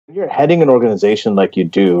When you're heading an organization like you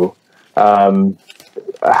do, how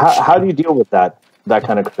do you deal with that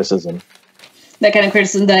kind of criticism? That kind of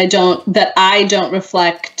criticism that I don't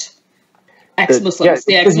reflect ex-Muslims,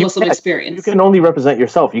 the ex-Muslim experience. You can only represent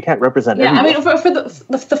yourself. You can't represent everyone. I mean, for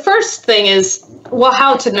the first thing is, well,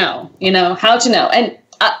 how to know, how to know. And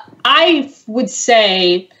I would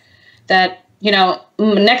say that,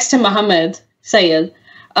 next to Muhammad Sayyid,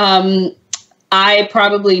 I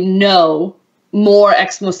probably know more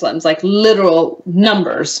ex-Muslims, like literal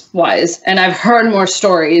numbers wise. And I've heard more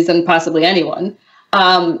stories than possibly anyone.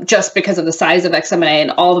 Just because of the size of XMA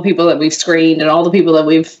and all the people that we've screened and all the people that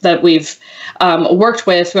we've worked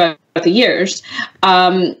with throughout the years.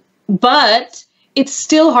 But it's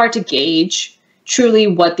still hard to gauge truly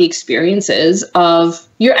what the experience is of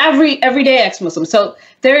your everyday ex-Muslim. So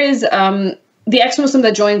there is the ex-Muslim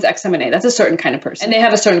that joins XMNA. That's a certain kind of person, and they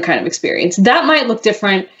have a certain kind of experience. That might look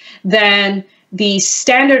different than the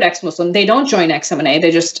standard ex-Muslim. They don't join XMNA. They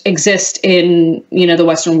just exist in the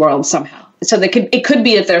Western world somehow. So it could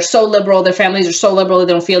be that they're so liberal, their families are so liberal that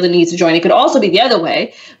they don't feel the need to join. It could also be the other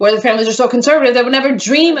way, where their families are so conservative they would never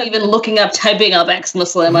dream of even typing up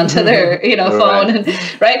ex-Muslim onto their phone,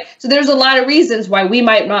 right? So there's a lot of reasons why we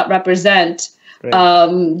might not represent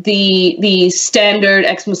the standard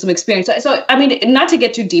ex-Muslim experience. So I mean, not to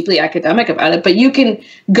get too deeply academic about it, but you can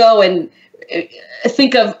go and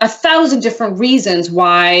think of 1,000 different reasons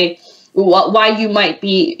why you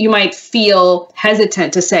might feel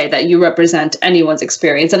hesitant to say that you represent anyone's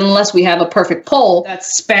experience. And unless we have a perfect poll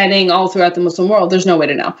that's spanning all throughout the Muslim world, there's no way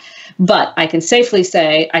to know. But I can safely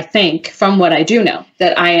say, I think, from what I do know,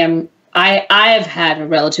 that I have had a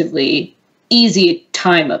relatively easy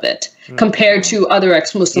time of it compared to other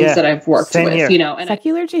ex-Muslims that I've worked with. And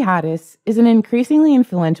Secular Jihadists is an increasingly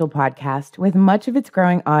influential podcast with much of its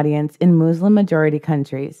growing audience in Muslim-majority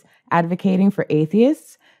countries, advocating for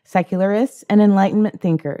atheists, secularists, and Enlightenment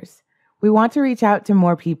thinkers. We want to reach out to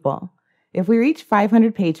more people. If we reach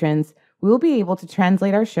 500 patrons, we will be able to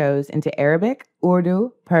translate our shows into Arabic,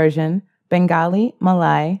 Urdu, Persian, Bengali,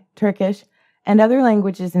 Malay, Turkish, and other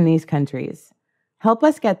languages in these countries. Help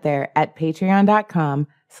us get there at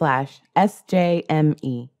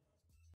patreon.com/SJME.